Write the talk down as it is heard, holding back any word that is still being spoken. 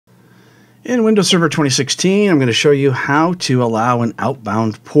In Windows Server 2016, I'm going to show you how to allow an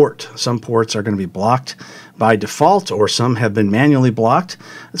outbound port. Some ports are going to be blocked by default, or some have been manually blocked.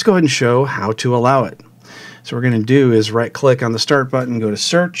 Let's go ahead and show how to allow it. So what we're going to do is right-click on the Start button, go to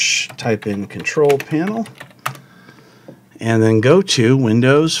Search, type in Control Panel, and then go to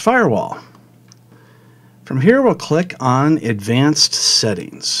Windows Firewall. From here, we'll click on Advanced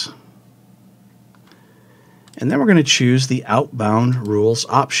Settings. And then we're going to choose the Outbound Rules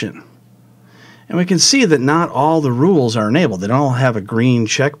option. And we can see that not all the rules are enabled. They don't all have a green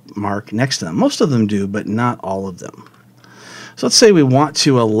check mark next to them. Most of them do, but not all of them. So let's say we want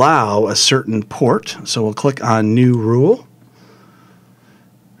to allow a certain port. So we'll click on New Rule.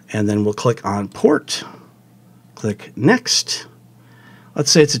 And then we'll click on Port. Click Next.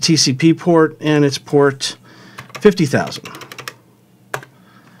 Let's say it's a TCP port, and it's port 50,000.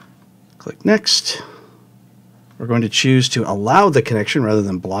 Click Next. We're going to choose to allow the connection rather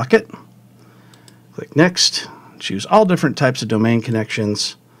than block it. Click Next, choose all different types of domain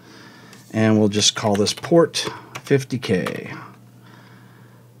connections, and we'll just call this port 50K,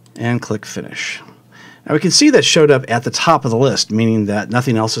 and click Finish. Now we can see that showed up at the top of the list, meaning that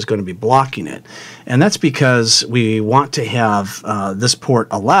nothing else is going to be blocking it. And that's because we want to have this port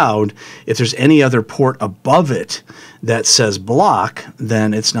allowed. If there's any other port above it that says block,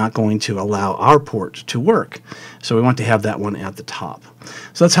 then it's not going to allow our port to work. So we want to have that one at the top.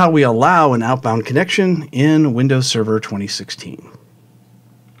 So that's how we allow an outbound connection in Windows Server 2016.